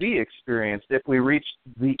meant to be experienced if we reached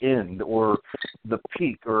the end or the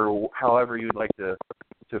peak, or however you'd like to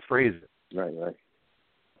phrase it? Right.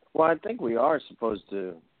 Well, I think we are supposed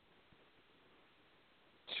to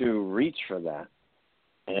to reach for that.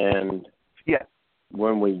 And yeah,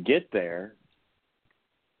 when we get there,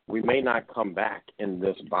 we may not come back in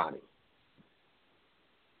this body.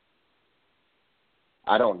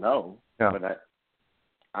 I don't know, but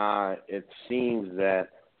it seems that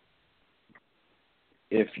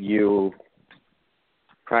if you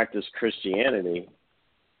practice Christianity,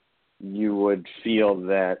 you would feel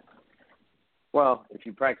that, well, if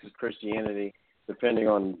you practice Christianity, depending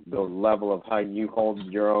on the level of how you hold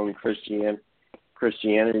your own Christianity,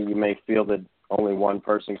 you may feel that only one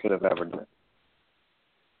person could have ever done it.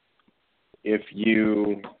 If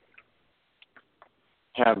you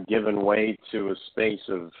have given way to a space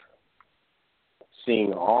of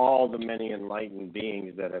seeing all the many enlightened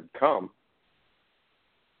beings that have come,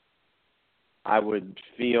 I would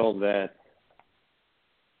feel that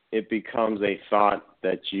it becomes a thought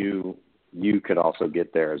that you could also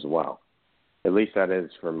get there as well. At least that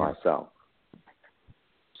is for myself.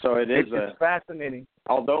 So it's fascinating.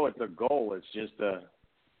 Although it's a goal,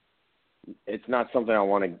 it's not something I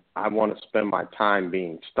want to spend my time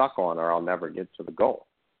being stuck on, or I'll never get to the goal.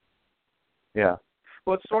 Yeah.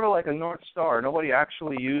 Well, it's sort of like a North Star. Nobody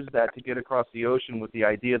actually used that to get across the ocean with the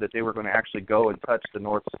idea that they were going to actually go and touch the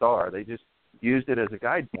North Star. They just used it as a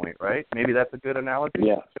guide point, right? Maybe that's a good analogy?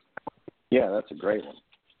 Yeah. Yeah, that's a great one.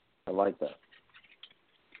 I like that.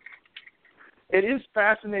 It is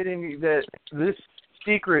fascinating that this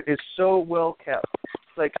secret is so well kept.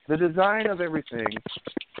 Like, the design of everything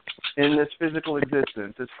in this physical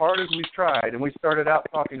existence, as hard as we've tried, and we started out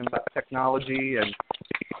talking about technology and,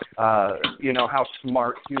 how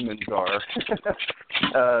smart humans are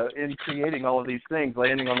in creating all of these things,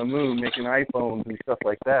 landing on the moon, making iPhones and stuff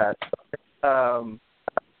like that,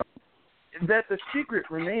 that the secret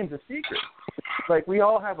remains a secret. Like, we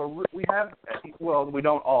don't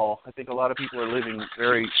all. I think a lot of people are living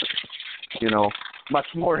very, much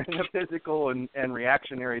more in the physical and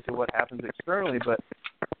reactionary to what happens externally, but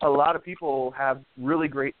a lot of people have really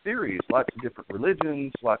great theories, lots of different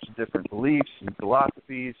religions, lots of different beliefs and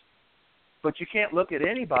philosophies, but you can't look at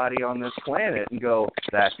anybody on this planet and go,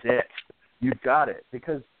 that's it, you've got it,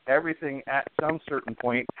 because everything at some certain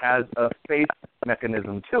point has a faith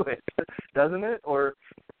mechanism to it, doesn't it? Or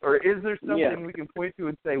is there something we can point to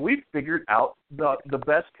and say, we've figured out the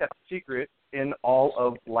best kept secret in all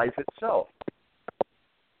of life itself?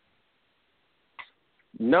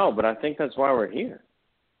 No, but I think that's why we're here.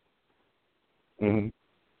 Mm-hmm.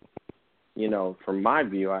 From my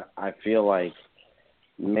view, I feel like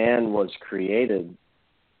man was created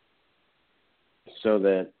so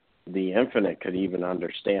that the infinite could even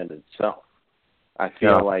understand itself. I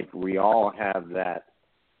feel like we all have that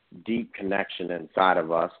deep connection inside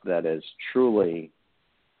of us that is truly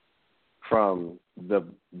from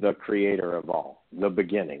the creator of all, the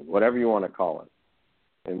beginning, whatever you want to call it,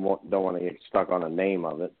 and don't want to get stuck on a name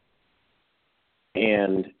of it.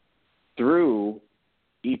 And through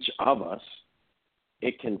each of us,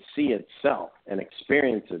 it can see itself and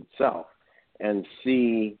experience itself and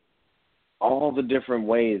see all the different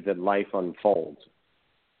ways that life unfolds.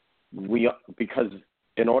 Because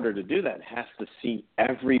in order to do that, it has to see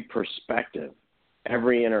every perspective,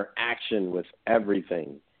 every interaction with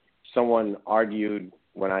everything. Someone argued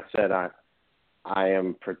when I said I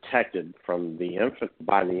am protected from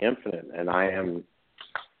by the infinite, and I am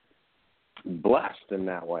blessed in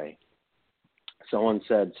that way. Someone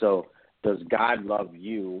said, so does God love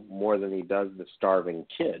you more than he does the starving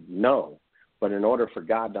kid? No. But in order for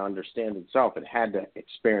God to understand itself, it had to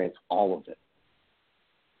experience all of it.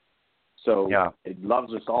 So it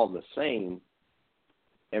loves us all the same.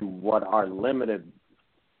 And what our limited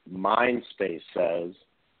mind space says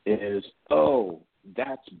is, oh,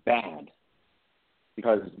 that's bad,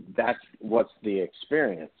 because that's what's the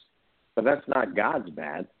experience. But that's not God's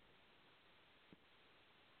bad.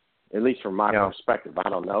 At least from my perspective. I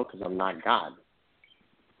don't know, because I'm not God.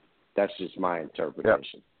 That's just my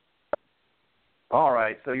interpretation. Yep. All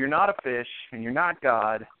right, so you're not a fish, and you're not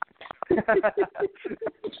God.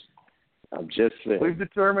 I'm just saying. We've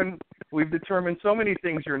determined so many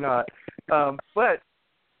things you're not. But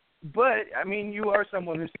I mean, you are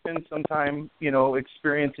someone who spends some time,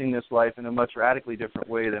 experiencing this life in a much radically different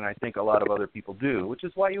way than I think a lot of other people do, which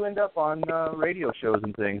is why you end up on radio shows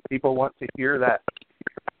and things. People want to hear that.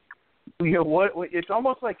 It's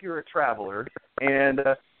almost like you're a traveler, and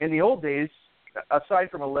in the old days,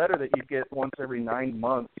 aside from a letter that you'd get once every 9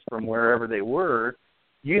 months from wherever they were,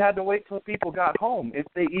 you had to wait till people got home, if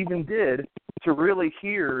they even did, to really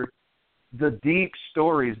hear the deep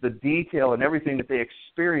stories, the detail, and everything that they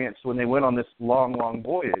experienced when they went on this long, long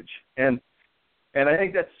voyage. And I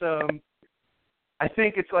think that's I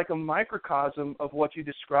think it's like a microcosm of what you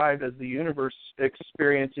described as the universe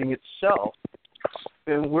experiencing itself.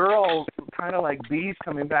 And we're all kind of like bees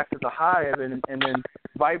coming back to the hive and then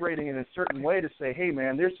vibrating in a certain way to say, hey,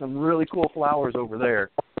 man, there's some really cool flowers over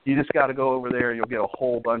there. You just got to go over there and you'll get a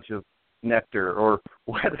whole bunch of nectar or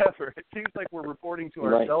whatever. It seems like we're reporting to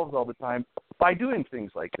ourselves all the time by doing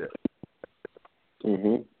things like this.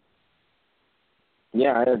 Mhm.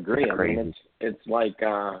 Yeah, I agree. It's crazy. I mean, it's like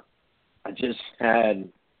I just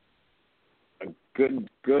had a good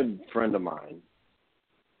friend of mine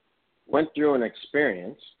went through an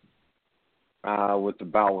experience with the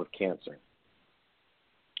bout with cancer,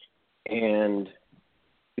 and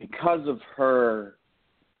because of her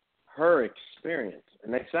experience,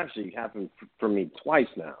 and it's actually happened for me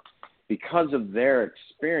twice now, because of their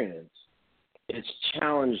experience, it's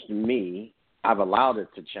challenged me. I've allowed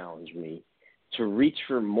it to challenge me to reach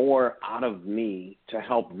for more out of me to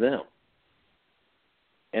help them.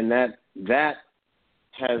 And that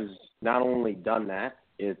has not only done that,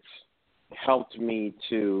 it's helped me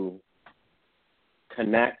to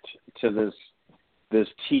connect to this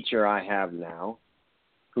teacher I have now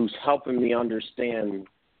who's helping me understand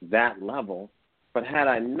that level. But had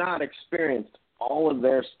I not experienced all of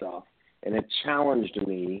their stuff, and it challenged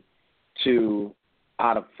me to,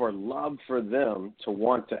 for love for them, to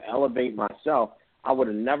want to elevate myself, I would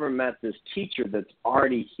have never met this teacher that's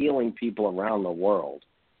already healing people around the world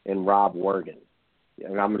in Rob Wergen.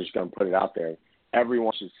 And I'm just going to put it out there.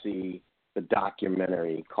 Everyone should see the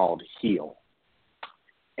documentary called Heal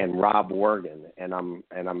and Rob Wergen. And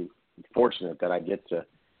I'm fortunate that I get to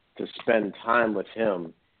spend time with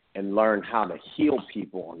him and learn how to heal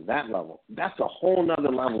people on that level. That's a whole nother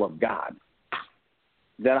level of God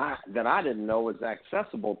that I didn't know was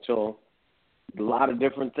accessible till a lot of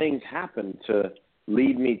different things happened to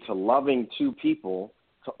lead me to loving two people,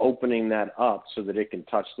 to opening that up so that it can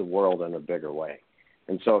touch the world in a bigger way.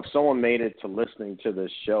 And so if someone made it to listening to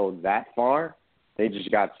this show that far, they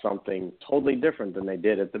just got something totally different than they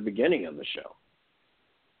did at the beginning of the show.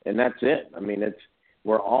 And that's it. I mean,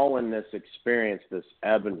 we're all in this experience, this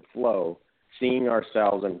ebb and flow, seeing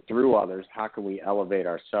ourselves and through others, how can we elevate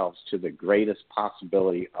ourselves to the greatest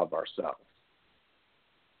possibility of ourselves?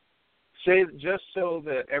 Say, just so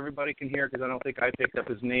that everybody can hear, because I don't think I picked up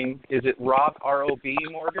his name, is it Rob, R-O-B,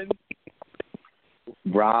 Morgan?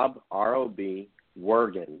 Rob, R-O-B,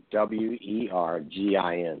 Wergen,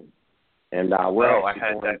 W-E-R-G-I-N. And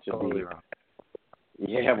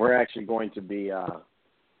we're actually going to be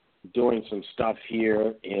doing some stuff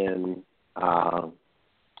here in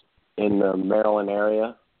the Maryland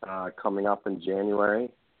area coming up in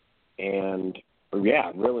January. And,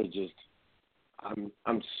 yeah, really just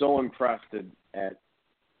I'm so impressed at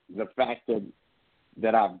the fact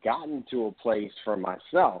that I've gotten to a place for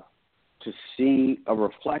myself to see a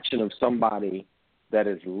reflection of somebody that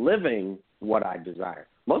is living what I desire.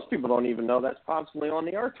 Most people don't even know that's possibly on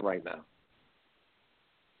the earth right now.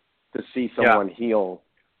 To see someone heal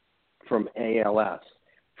from ALS,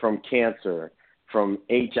 from cancer, from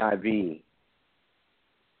HIV,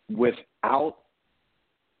 without,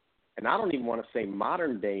 and I don't even want to say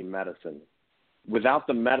modern day medicine, without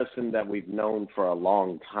the medicine that we've known for a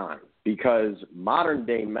long time. Because modern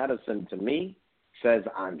day medicine to me says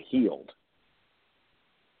I'm healed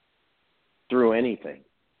through anything.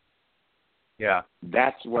 Yeah.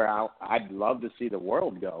 That's where I'd love to see the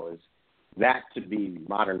world go, is that to be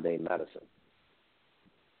modern day medicine.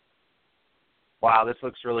 Wow, this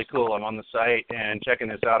looks really cool. I'm on the site and checking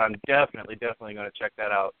this out. I'm definitely going to check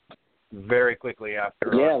that out very quickly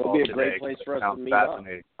after our it'll call be a today. great place for us to meet up.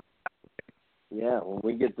 Yeah, when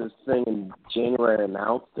we get this thing in January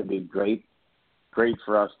announced, it'd be great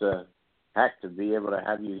for us to be able to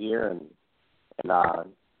have you here and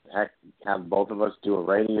have both of us do a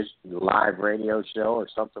live radio show or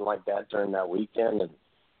something like that during that weekend.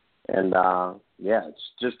 And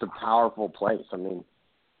it's just a powerful place. I mean,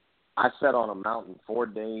 I sat on a mountain 4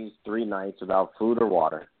 days, 3 nights without food or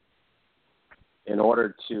water in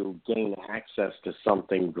order to gain access to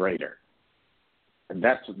something greater. And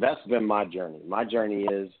that's been my journey. My journey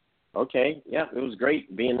is, it was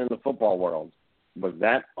great being in the football world. Was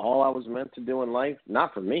that all I was meant to do in life?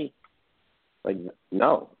 Not for me.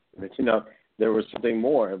 No. There was something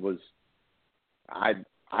more. It was, I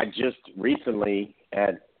just recently,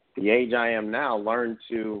 at the age I am now, learned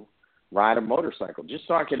to ride a motorcycle just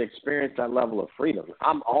so I could experience that level of freedom.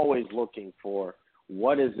 I'm always looking for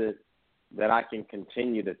what is it that I can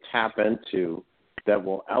continue to tap into that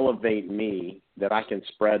will elevate me, that I can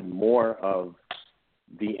spread more of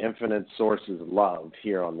the infinite source's love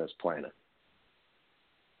here on this planet.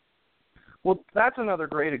 Well, that's another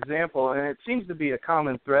great example, and it seems to be a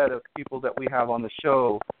common thread of people that we have on the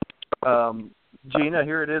show. Gina,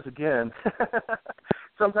 here it is again.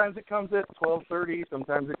 Sometimes it comes at 12:30,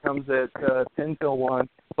 sometimes it comes at 10 till 1,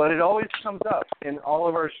 but it always comes up in all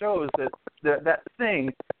of our shows that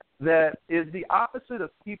thing that is the opposite of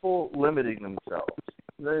people limiting themselves.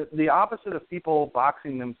 The opposite of people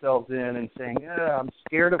boxing themselves in and saying, I'm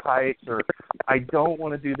scared of heights, or I don't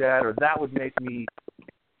want to do that, or that would make me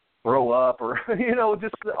grow up, or,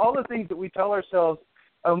 just all the things that we tell ourselves.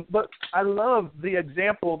 But I love the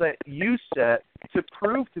example that you set to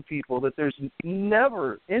prove to people that there's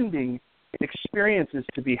never-ending experiences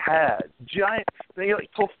to be had.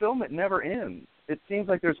 Fulfillment never ends. It seems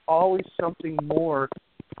like there's always something more.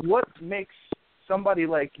 What makes somebody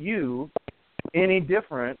like you any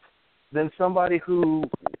different than somebody who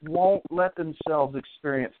won't let themselves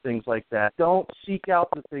experience things like that? Don't seek out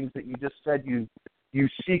the things that you just said you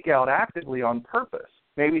seek out actively on purpose,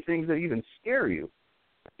 maybe things that even scare you.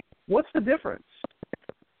 What's the difference?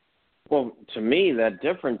 Well, to me, that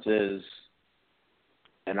difference is,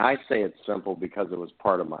 and I say it's simple because it was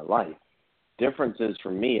part of my life. Difference is,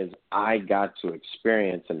 for me, is I got to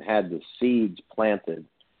experience and had the seeds planted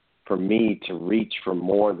for me to reach for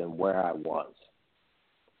more than where I was.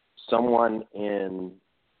 Someone in,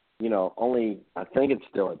 only, I think it's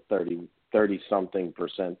still at 30-something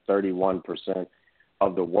percent, 31%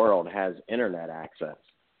 of the world has internet access.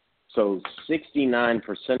 So 69%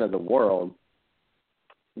 of the world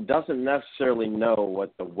doesn't necessarily know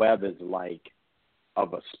what the web is like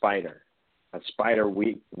of a spider. A spider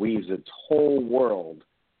weaves its whole world,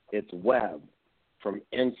 its web, from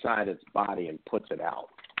inside its body and puts it out.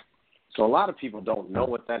 So a lot of people don't know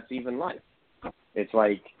what that's even like. It's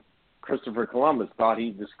like Christopher Columbus thought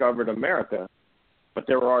he discovered America, but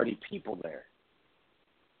there were already people there.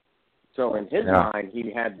 So in his mind,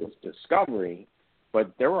 he had this discovery,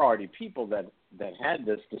 but there were already people that had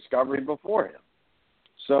this discovery before him.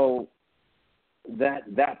 So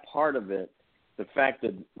that part of it, the fact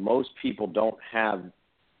that most people don't have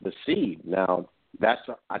the seed. Now,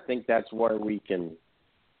 I think that's where we can,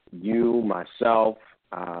 you, myself,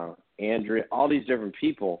 Andrea, all these different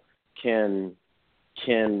people Ken,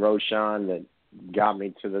 Roshan, that got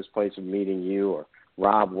me to this place of meeting you, or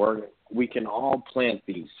Rob, we can all plant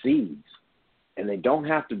these seeds. And they don't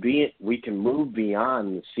have to be, we can move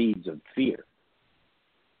beyond the seeds of fear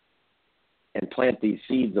and plant these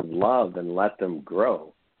seeds of love and let them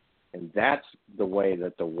grow. And that's the way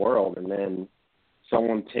that the world, and then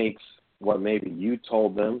someone takes what maybe you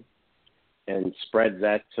told them and spreads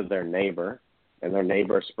that to their neighbor, and their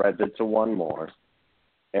neighbor spreads it to one more,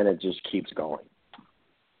 and it just keeps going.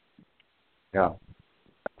 Yeah.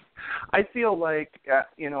 I feel like,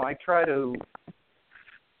 I try to,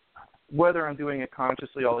 whether I'm doing it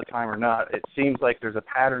consciously all the time or not, it seems like there's a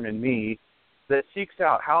pattern in me that seeks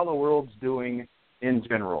out how the world's doing in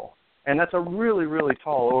general. And that's a really, really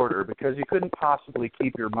tall order, because you couldn't possibly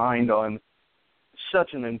keep your mind on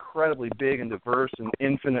such an incredibly big and diverse and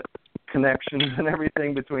infinite connections and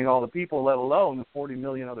everything between all the people, let alone the 40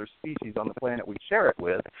 million other species on the planet we share it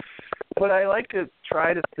with. But I like to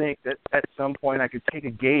try to think that at some point I could take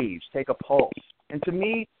a gauge, take a pulse. And to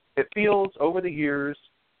me, it feels over the years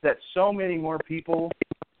that so many more people,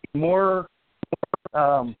 more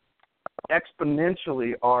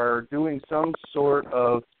exponentially, are doing some sort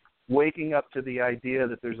of waking up to the idea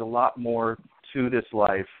that there's a lot more to this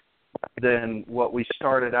life than what we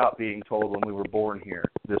started out being told when we were born here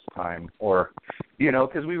this time. Or,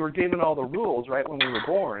 because we were given all the rules right when we were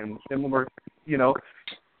born. And when we're,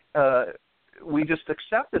 we just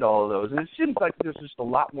accepted all of those. And it seems like there's just a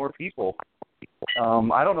lot more people.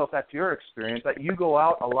 I don't know if that's your experience, that you go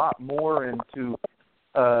out a lot more into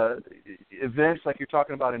events like you're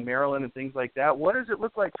talking about in Maryland and things like that. What does it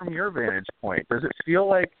look like from your vantage point? Does it feel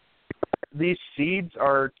like these seeds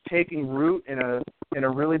are taking root in a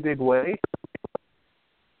really big way?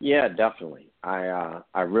 Yeah, definitely.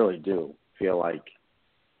 I really do feel like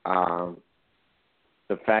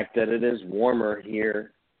the fact that it is warmer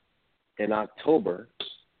here in October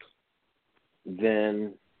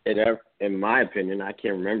than it ever, in my opinion, I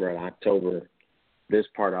can't remember in October, this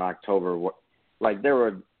part of October, like there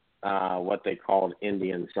were what they called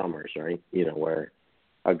Indian summers, right? Where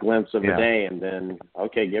a glimpse of a day and then,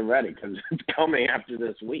 okay, get ready because it's coming after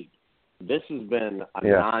this week. This has been a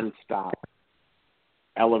nonstop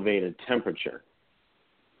elevated temperature.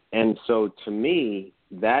 And so to me,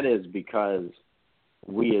 that is because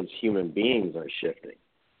we as human beings are shifting.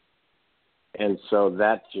 And so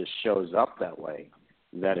that just shows up that way,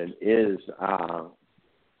 that it is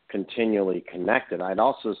continually connected. I'd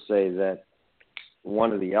also say that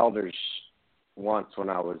one of the elders once when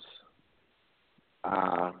I was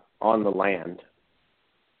on the land.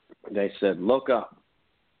 They said, look up.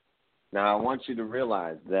 Now, I want you to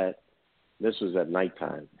realize that this was at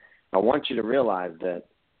nighttime. I want you to realize that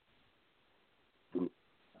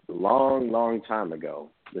long, long time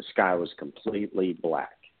ago, the sky was completely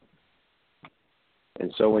black.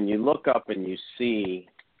 And so when you look up and you see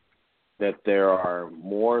that there are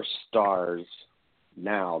more stars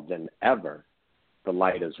now than ever, the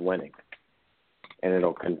light is winning, and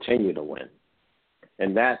it'll continue to win.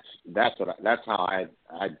 And that's how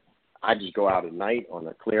I just go out at night on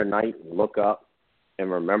a clear night and look up and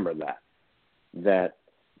remember that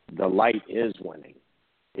the light is winning.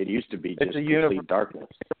 It used to be just complete darkness.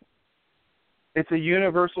 It's a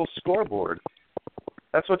universal scoreboard.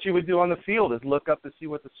 That's what you would do on the field, is look up to see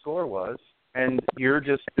what the score was, and you're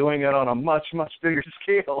just doing it on a much, much bigger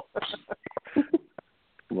scale.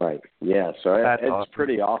 Right. Yeah. So it's awesome.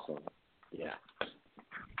 Pretty awesome. Yeah.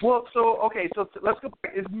 Well, so let's go.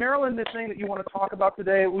 Is Maryland the thing that you want to talk about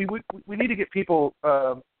today? We need to get people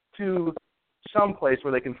to some place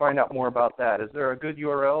where they can find out more about that. Is there a good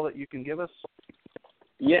URL that you can give us?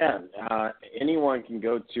 Yeah. Anyone can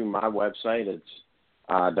go to my website. It's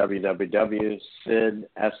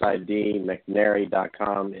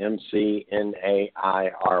www.sidmcnairy.com,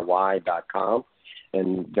 MCNAIRY.com,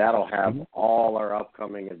 and that'll have all our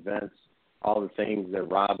upcoming events, all the things that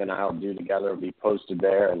Rob and I will do together will be posted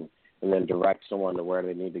there, and then direct someone to where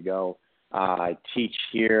they need to go. I teach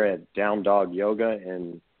here at Down Dog Yoga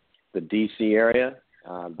in the D.C. area,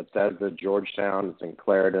 Bethesda, Georgetown, it's in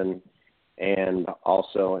Clarendon, and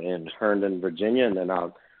also in Herndon, Virginia, and then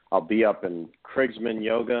I'll be up in Krigsman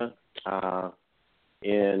Yoga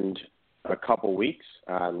in a couple weeks,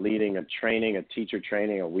 leading a teacher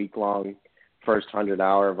training, a week-long first 100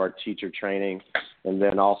 hour of our teacher training, and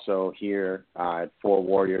then also here at Four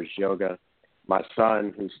Warriors Yoga. My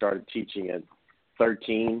son, who started teaching at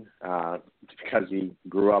 13 because he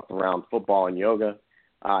grew up around football and yoga,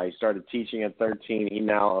 he started teaching at 13. He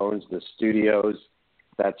now owns the studios.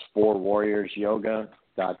 That's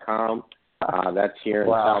fourwarriorsyoga.com. That's here in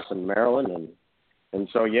Towson, Maryland, and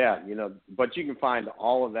so but you can find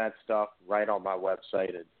all of that stuff right on my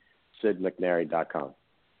website at SidMcNairy.com.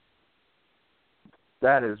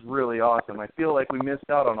 That is really awesome. I feel like we missed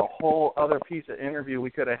out on a whole other piece of interview we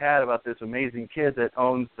could have had about this amazing kid that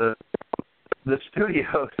owns the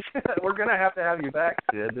studios. We're going to have you back,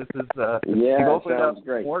 Sid. This is you've opened up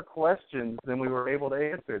great. More questions than we were able to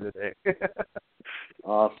answer today.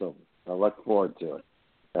 Awesome. I look forward to it.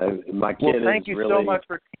 My kid thank you really, so much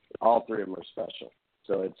for all three of them are special.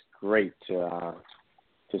 So it's great to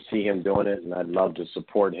see him doing it, and I'd love to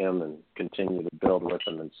support him and continue to build with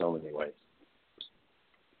him in so many ways.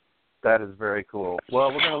 That is very cool.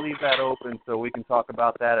 Well, we're going to leave that open so we can talk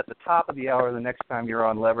about that at the top of the hour the next time you're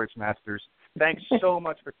on Leverage Masters. Thanks so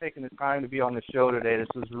much for taking the time to be on the show today. This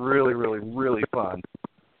was really, really, really fun.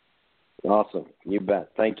 Awesome. You bet.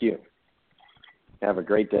 Thank you. Have a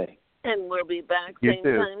great day. And we'll be back same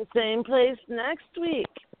time, same place next week.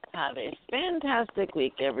 Have a fantastic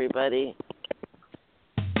week, everybody.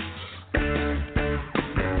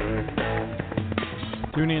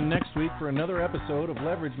 Tune in next week for another episode of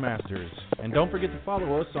Leverage Masters. And don't forget to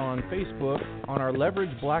follow us on Facebook on our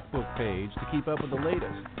Leverage Black Book page to keep up with the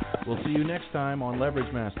latest. We'll see you next time on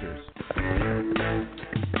Leverage Masters.